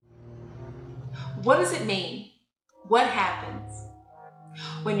What does it mean? What happens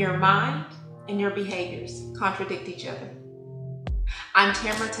when your mind and your behaviors contradict each other? I'm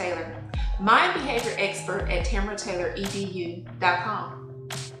Tamara Taylor, mind behavior expert at TamaraTaylorEDU.com.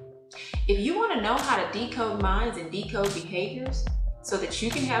 If you want to know how to decode minds and decode behaviors so that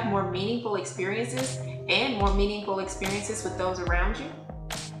you can have more meaningful experiences and more meaningful experiences with those around you,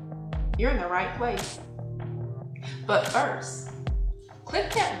 you're in the right place. But first,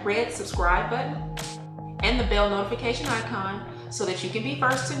 click that red subscribe button and the bell notification icon so that you can be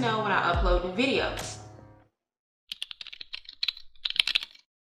first to know when I upload new videos.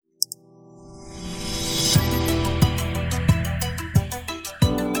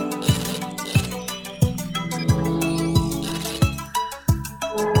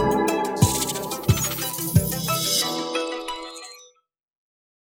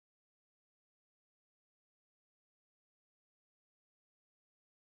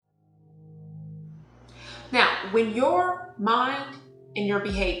 Now, when your mind and your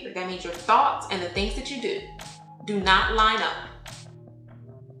behavior, that means your thoughts and the things that you do not line up,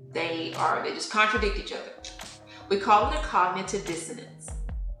 they just contradict each other. We call it a cognitive dissonance.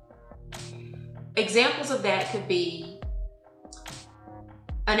 Examples of that could be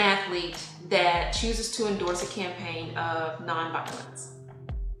an athlete that chooses to endorse a campaign of nonviolence.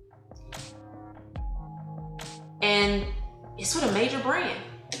 And it's with a major brand.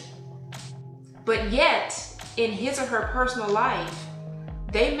 But yet, in his or her personal life,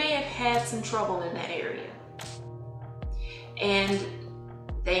 they may have had some trouble in that area. And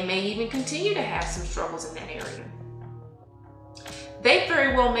they may even continue to have some struggles in that area. They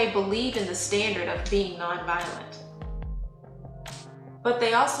very well may believe in the standard of being nonviolent, but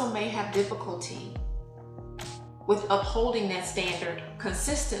they also may have difficulty with upholding that standard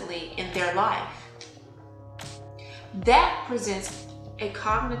consistently in their life. That presents a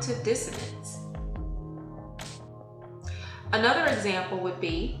cognitive dissonance. Another example would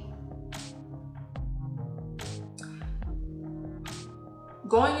be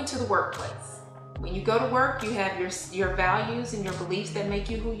going into the workplace. When you go to work, you have your values and your beliefs that make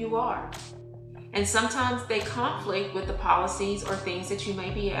you who you are. And sometimes they conflict with the policies or things that you may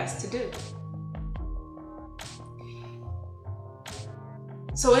be asked to do.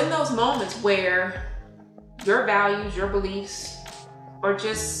 So in those moments where your values, your beliefs, or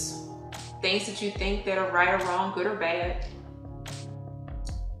just things that you think that are right or wrong, good or bad,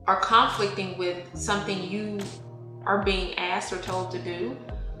 are conflicting with something you are being asked or told to do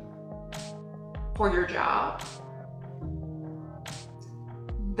for your job,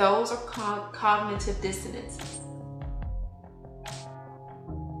 those are cognitive dissonances.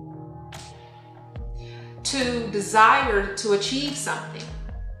 To desire to achieve something,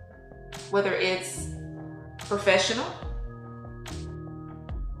 whether it's professional,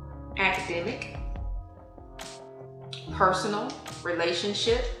 academic, personal,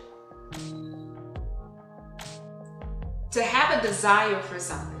 relationship, to have a desire for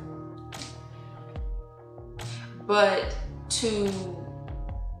something, but to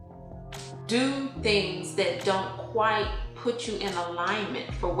do things that don't quite put you in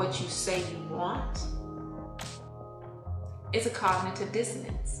alignment for what you say you want, is a cognitive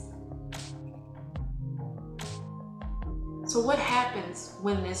dissonance. So what happens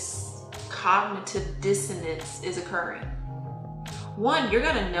when this cognitive dissonance is occurring? One, you're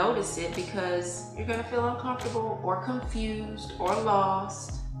gonna notice it because you're gonna feel uncomfortable or confused or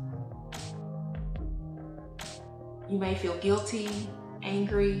lost. You may feel guilty,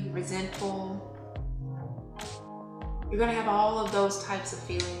 angry, resentful. You're gonna have all of those types of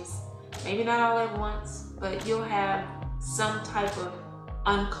feelings. Maybe not all at once, but you'll have some type of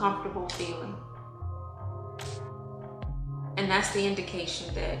uncomfortable feeling. And that's the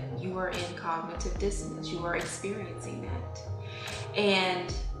indication that you are in cognitive dissonance. You are experiencing that.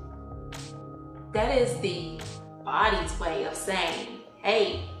 And that is the body's way of saying,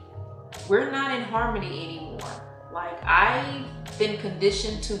 hey, we're not in harmony anymore. Like, I've been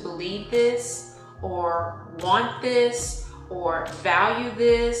conditioned to believe this, or want this, or value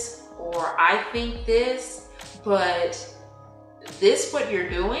this, or I think this, but this what you're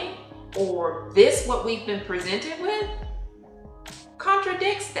doing, or this what we've been presented with,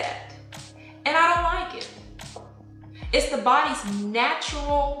 contradicts that. And I don't like it. It's the body's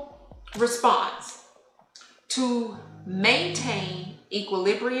natural response to maintain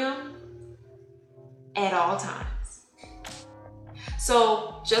equilibrium at all times.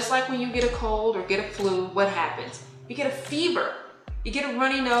 So just like when you get a cold or get a flu, what happens? You get a fever, you get a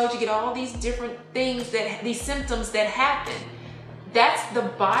runny nose, you get all these different things, these symptoms that happen. That's the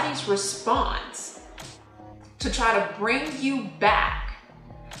body's response to try to bring you back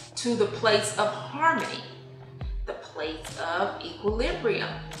to the place of harmony, the place of equilibrium.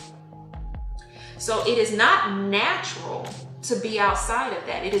 So it is not natural to be outside of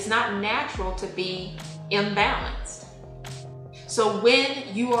that. It is not natural to be imbalanced. So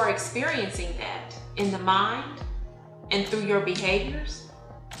when you are experiencing that in the mind and through your behaviors,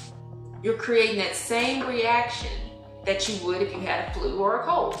 you're creating that same reaction that you would if you had a flu or a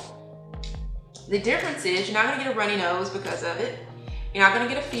cold. The difference is you're not going to get a runny nose because of it. You're not going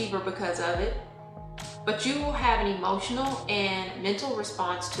to get a fever because of it. But you will have an emotional and mental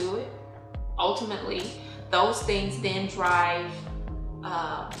response to it. Ultimately, those things then drive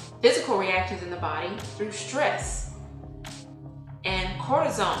physical reactions in the body through stress. And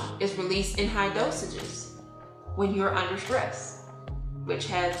cortisone is released in high dosages when you're under stress, which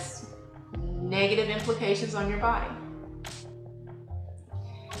has negative implications on your body.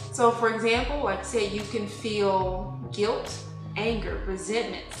 So for example, like I said, you can feel guilt, anger,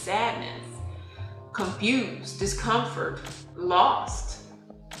 resentment, sadness, confused, discomfort, lost,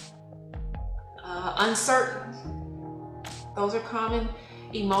 uncertain. Those are common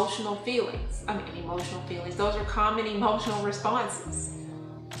emotional feelings. Those are common emotional responses.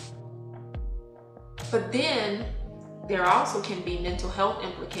 But then there also can be mental health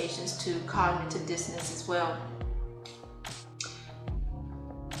implications to cognitive dissonance as well.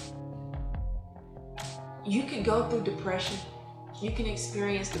 You can go through depression. You can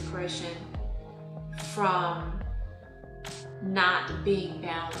experience depression from not being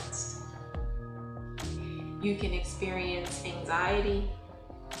balanced. You can experience anxiety.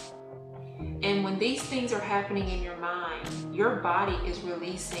 And when these things are happening in your mind, your body is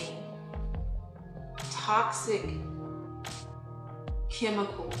releasing toxic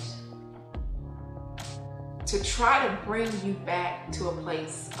chemicals to try to bring you back to a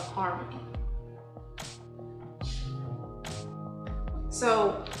place of harmony.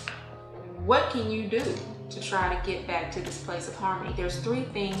 So what can you do to try to get back to this place of harmony? There's 3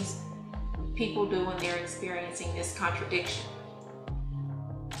 things people do when they're experiencing this contradiction.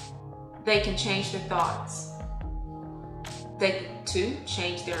 They can change their thoughts. They 2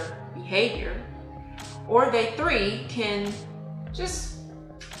 change their behavior. Or they 3 can just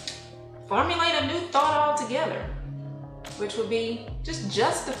formulate a new thought altogether, which would be just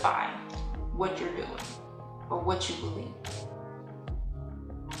justify what you're doing or what you believe.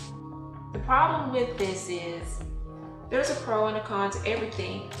 The problem with this is there's a pro and a con to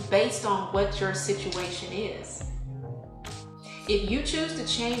everything based on what your situation is. If you choose to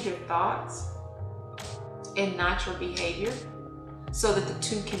change your thoughts and not your behavior so that the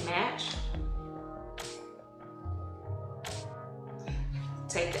 2 can match,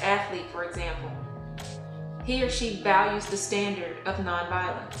 take the athlete, for example. He or she values the standard of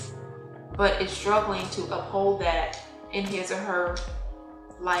nonviolence, but is struggling to uphold that in his or her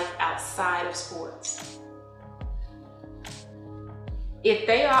life outside of sports. If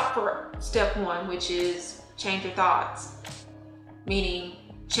they opt for step 1, which is change your thoughts, meaning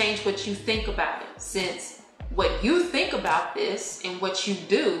change what you think about it, since what you think about this and what you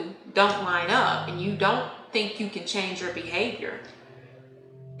do don't line up and you don't think you can change your behavior,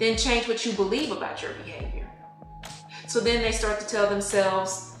 then change what you believe about your behavior. So then they start to tell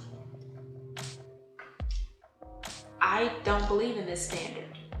themselves, I don't believe in this standard.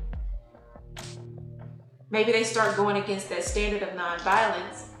 Maybe they start going against that standard of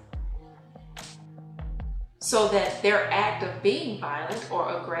nonviolence so that their act of being violent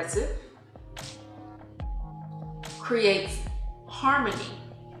or aggressive creates harmony.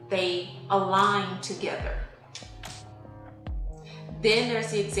 They align together. Then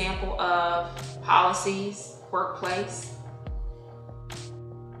there's the example of policies, workplace.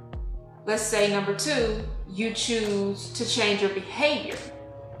 Let's say number 2, you choose to change your behavior,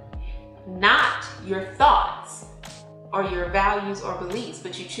 not your thoughts or your values or beliefs,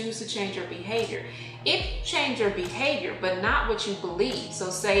 but you choose to change your behavior. If you change your behavior, but not what you believe, so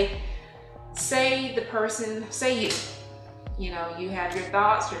say the person, you have your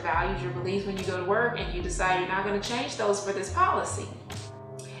thoughts, your values, your beliefs when you go to work, and you decide you're not going to change those for this policy.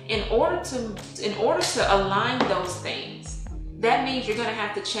 In order to align those things, that means you're going to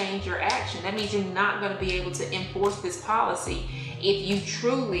have to change your action. That means you're not going to be able to enforce this policy if you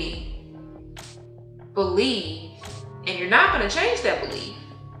truly believe, and you're not going to change that belief.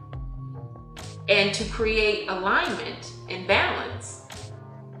 And to create alignment and balance,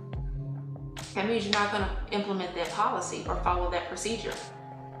 that means you're not going to implement that policy or follow that procedure.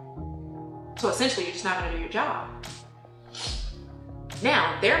 So essentially, you're just not going to do your job.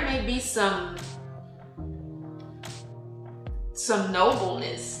 Now, there may be some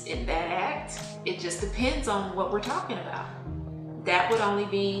nobleness in that act. It just depends on what we're talking about. that would only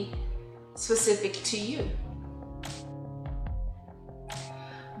be specific to you.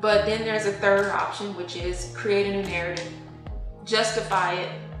 But then there's a third option, which is create a new narrative, justify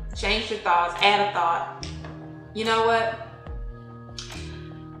it, change your thoughts, add a thought. You know what?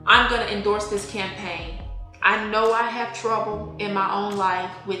 I'm going to endorse this campaign. I know I have trouble in my own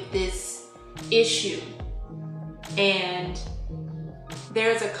life with this issue. And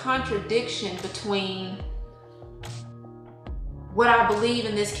there's a contradiction between what I believe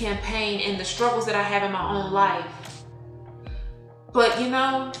in this campaign and the struggles that I have in my own life. But you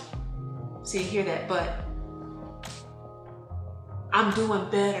know, see, you hear that, but I'm doing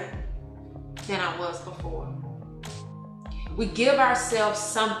better than I was before. We give ourselves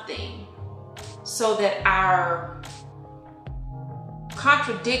something so that our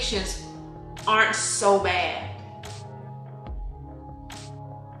contradictions aren't so bad.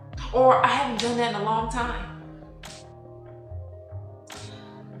 Or I haven't done that in a long time.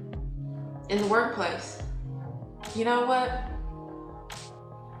 In the workplace, you know what?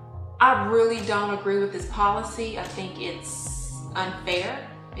 I really don't agree with this policy. I think it's unfair,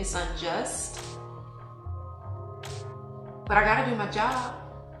 it's unjust. But I gotta do my job.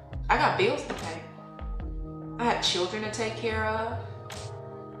 I got bills to pay. I have children to take care of.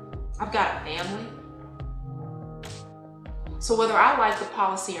 I've got a family. So whether I like the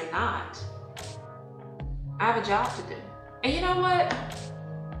policy or not, I have a job to do. And you know what?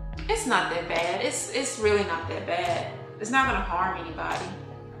 It's not that bad. It's really not that bad. It's not gonna harm anybody.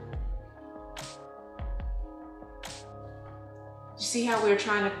 You see how we're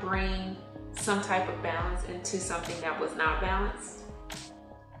trying to bring some type of balance into something that was not balanced?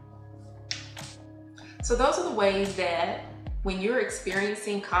 So those are the ways that when you're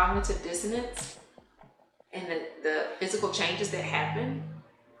experiencing cognitive dissonance and the physical changes that happen,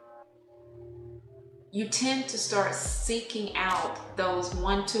 you tend to start seeking out those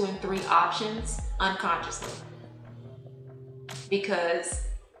 1, 2, and 3 options unconsciously, because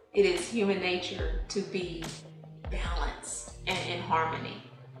it is human nature to be balanced and in harmony.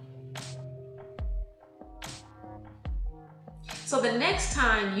 So the next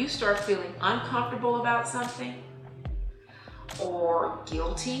time you start feeling uncomfortable about something, or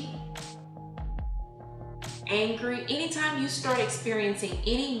guilty, angry, anytime you start experiencing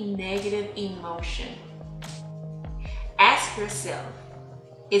any negative emotion, ask yourself,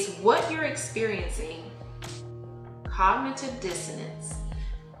 is what you're experiencing cognitive dissonance,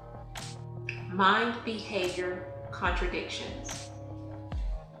 mind-behavior contradictions?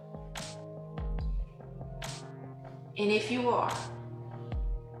 And if you are,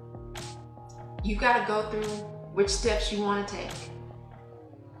 you've got to go through which steps you want to take.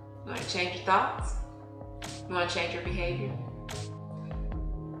 You want to change your thoughts? You want to change your behavior?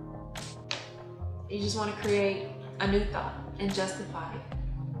 You just want to create a new thought and justify it,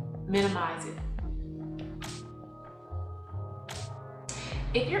 minimize it.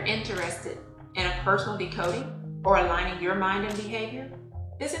 If you're interested in a personal decoding or aligning your mind and behavior,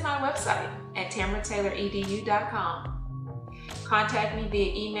 visit my website at TamaraTaylorEDU.com. Contact me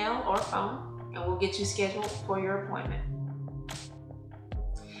via email or phone, and we'll get you scheduled for your appointment.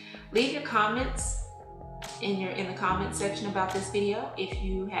 Leave your comments in the comment section about this video. If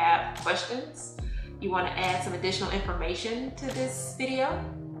you have questions, you want to add some additional information to this video,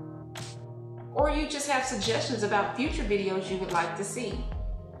 or you just have suggestions about future videos you would like to see,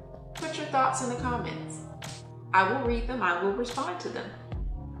 put your thoughts in the comments. I will read them, I will respond to them.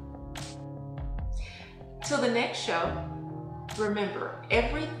 Till the next show, remember,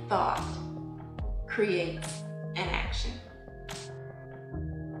 every thought creates an action.